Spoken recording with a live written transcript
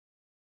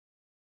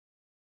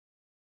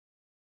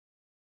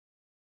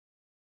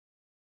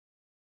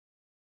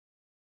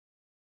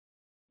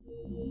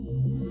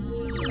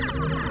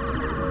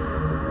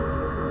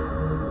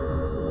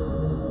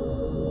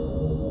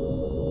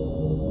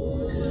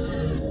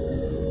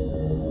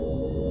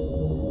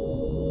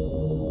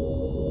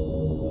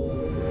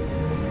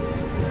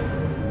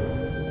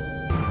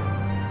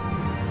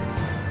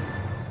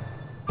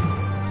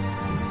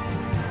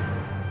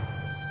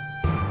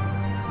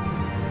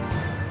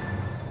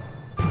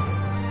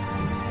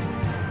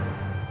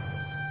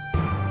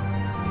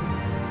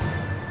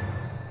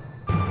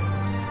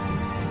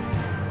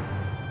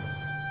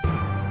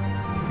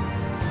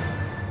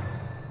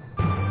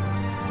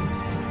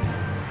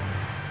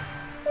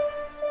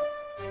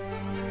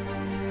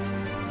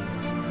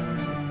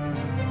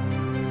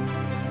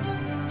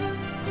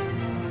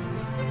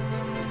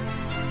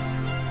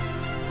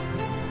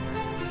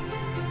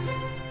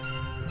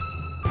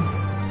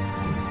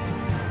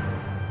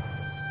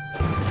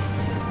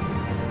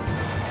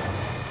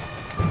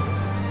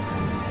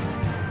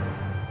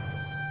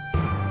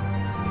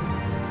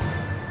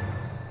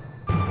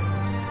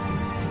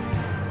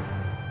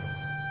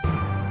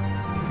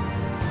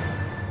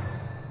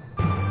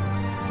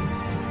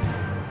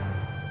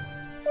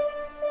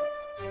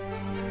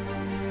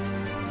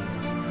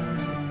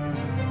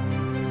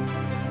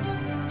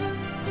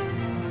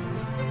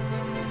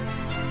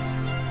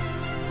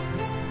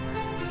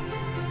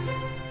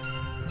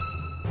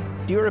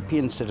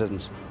European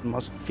citizens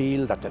must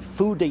feel that the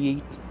food they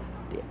eat,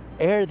 the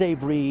air they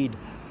breathe,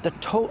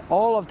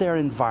 all of their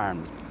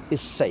environment is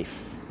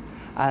safe,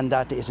 and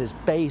that it is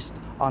based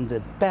on the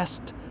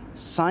best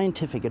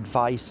scientific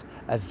advice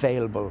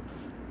available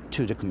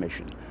to the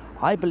Commission.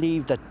 I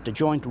believe that the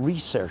Joint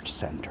Research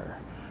Centre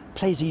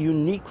plays a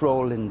unique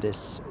role in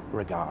this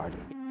regard.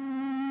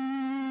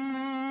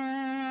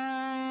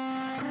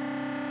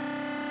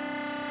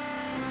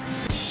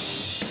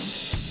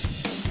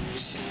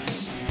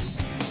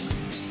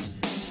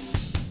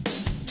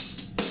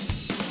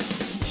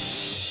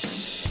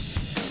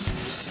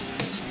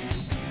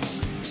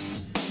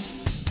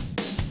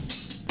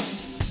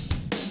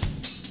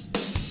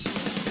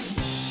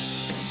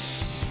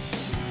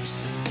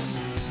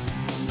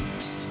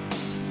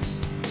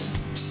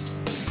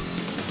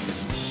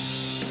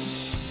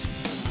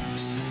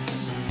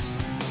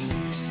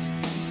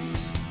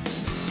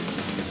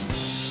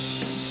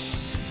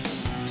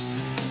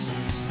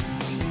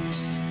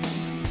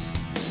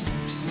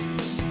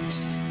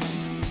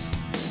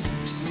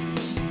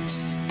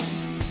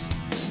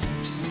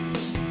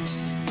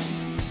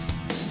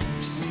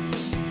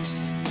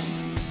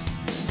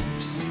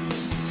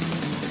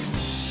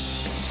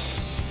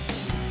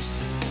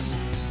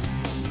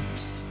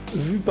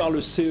 Vu par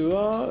le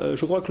CEA,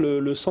 je crois que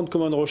le Centre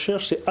commun de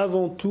recherche, c'est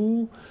avant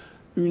tout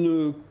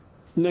une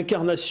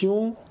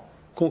incarnation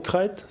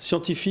concrète,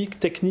 scientifique,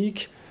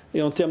 technique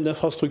et en termes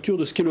d'infrastructure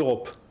de ce qu'est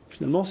l'Europe.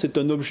 Finalement, c'est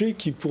un objet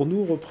qui, pour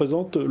nous,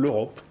 représente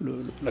l'Europe,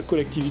 la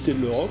collectivité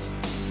de l'Europe.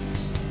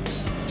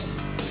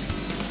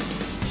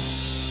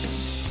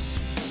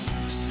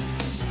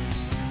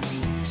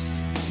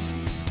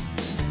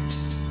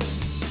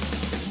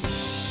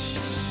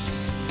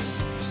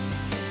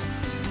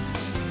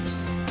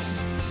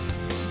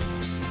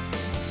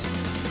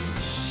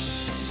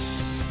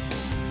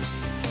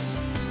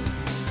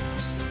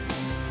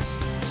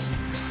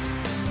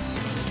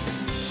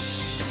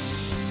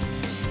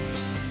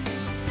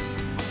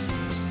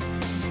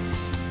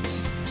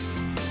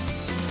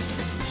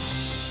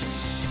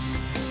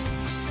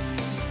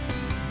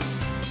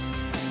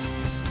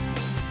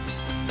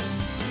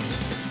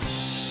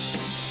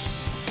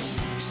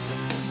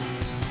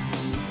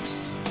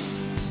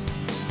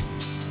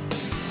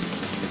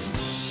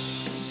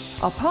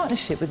 Our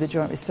partnership with the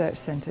Joint Research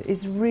Centre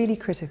is really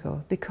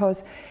critical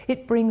because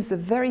it brings the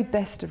very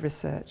best of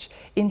research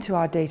into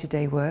our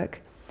day-to-day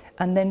work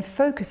and then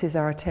focuses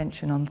our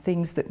attention on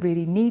things that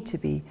really need to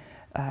be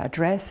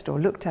addressed or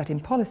looked at in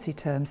policy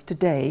terms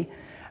today,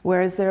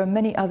 whereas there are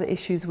many other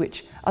issues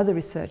which other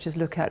researchers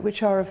look at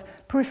which are of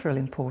peripheral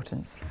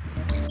importance.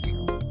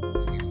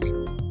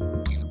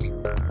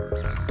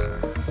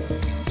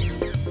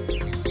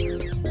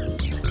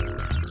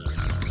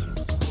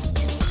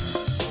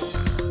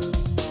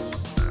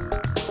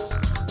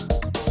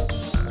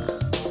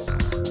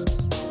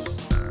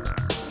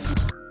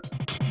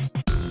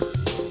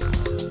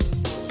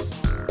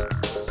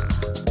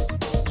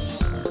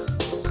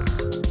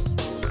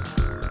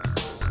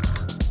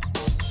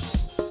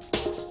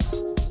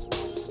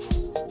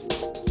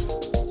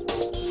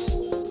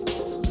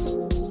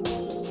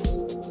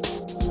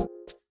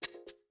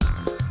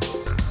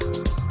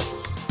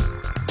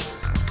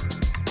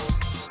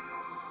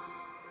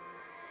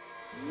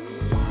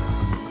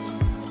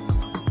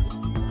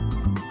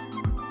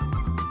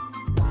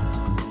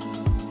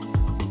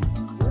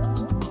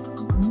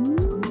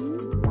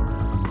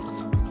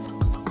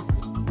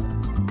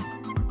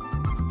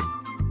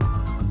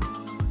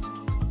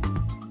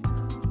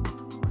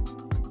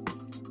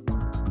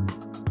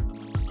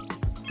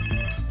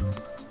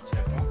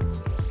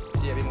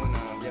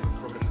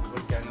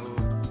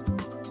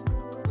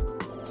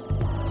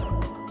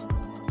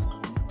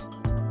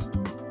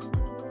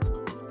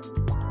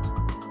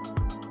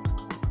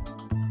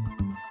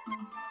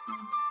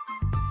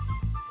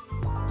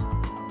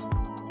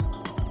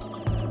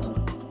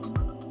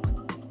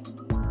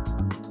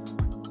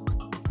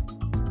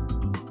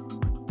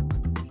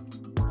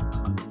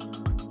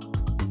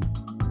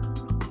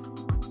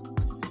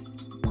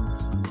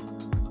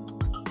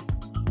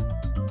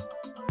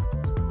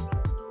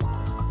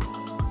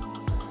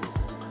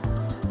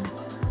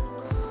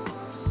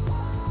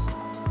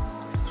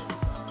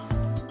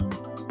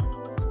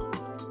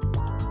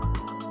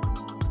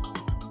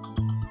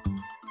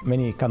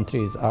 many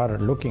countries are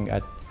looking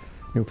at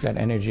nuclear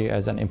energy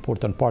as an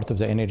important part of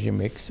the energy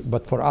mix.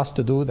 But for us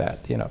to do that,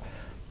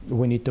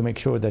 we need to make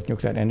sure that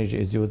nuclear energy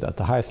is used at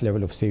the highest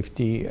level of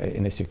safety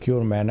in a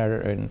secure manner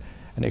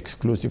and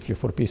exclusively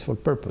for peaceful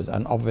purpose.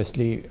 And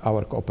obviously,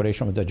 our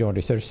cooperation with the Joint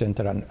Research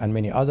Center and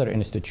many other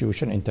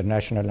institutions,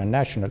 international and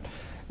national,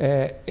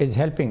 is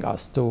helping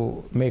us to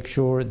make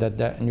sure that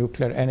the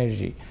nuclear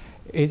energy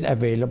is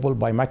available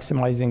by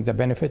maximizing the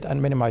benefit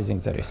and minimizing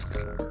the risk.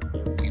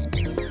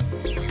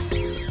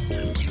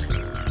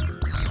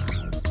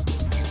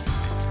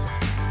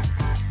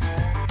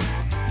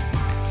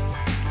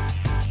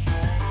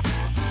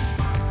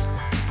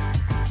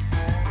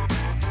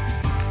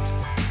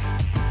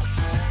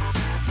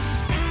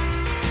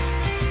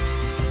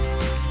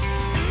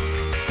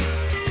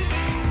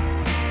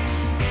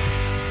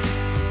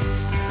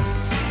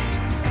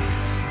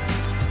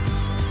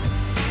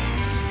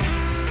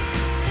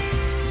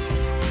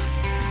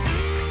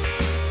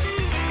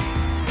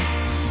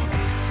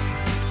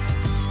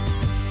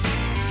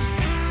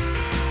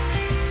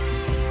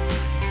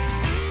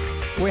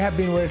 We have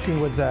been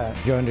working with the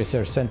Joint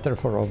Research Center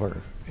for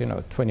over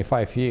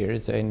 25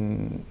 years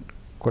and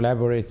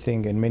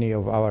collaborating in many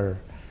of our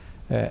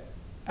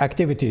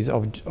activities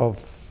of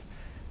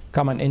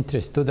common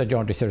interest to the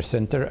Joint Research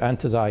Center and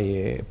to the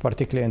IAEA,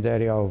 particularly in the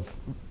area of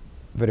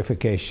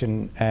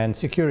verification and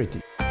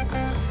security.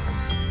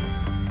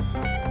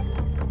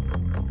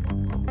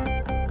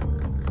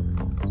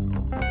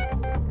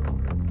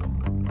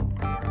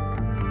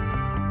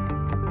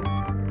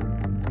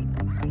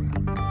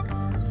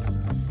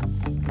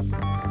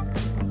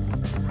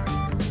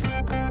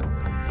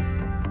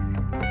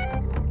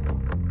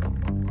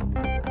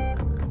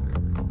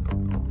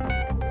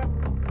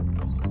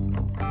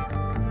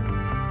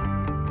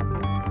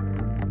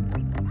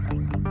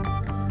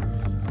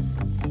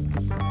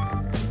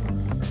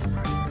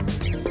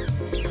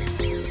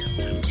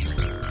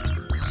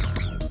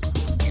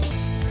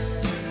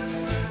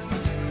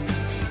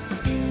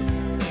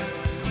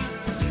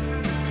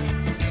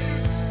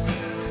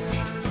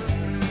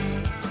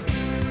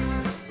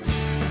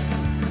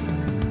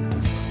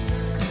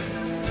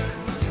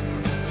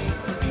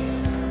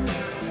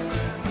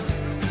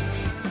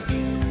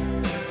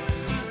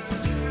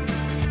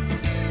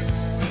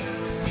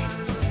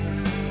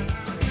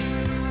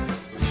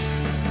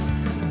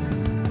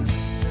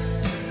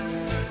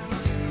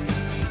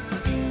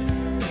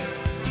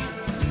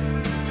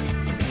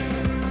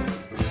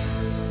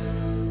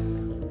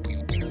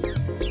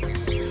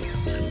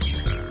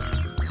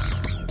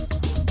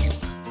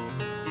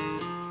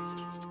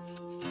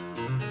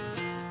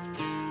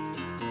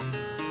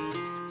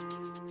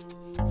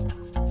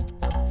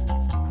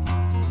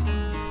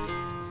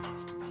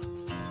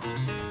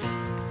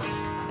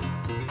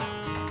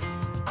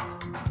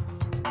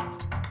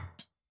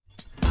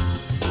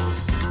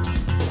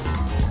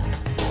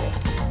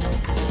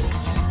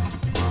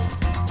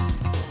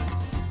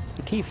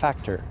 The key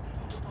factor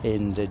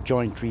in the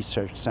Joint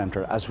Research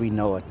Center, as we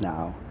know it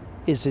now,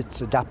 is its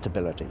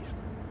adaptability.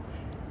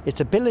 Its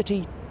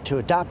ability to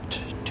adapt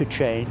to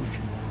change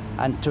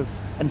and to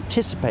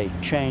anticipate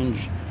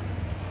change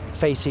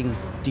facing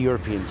the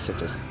European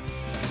citizen.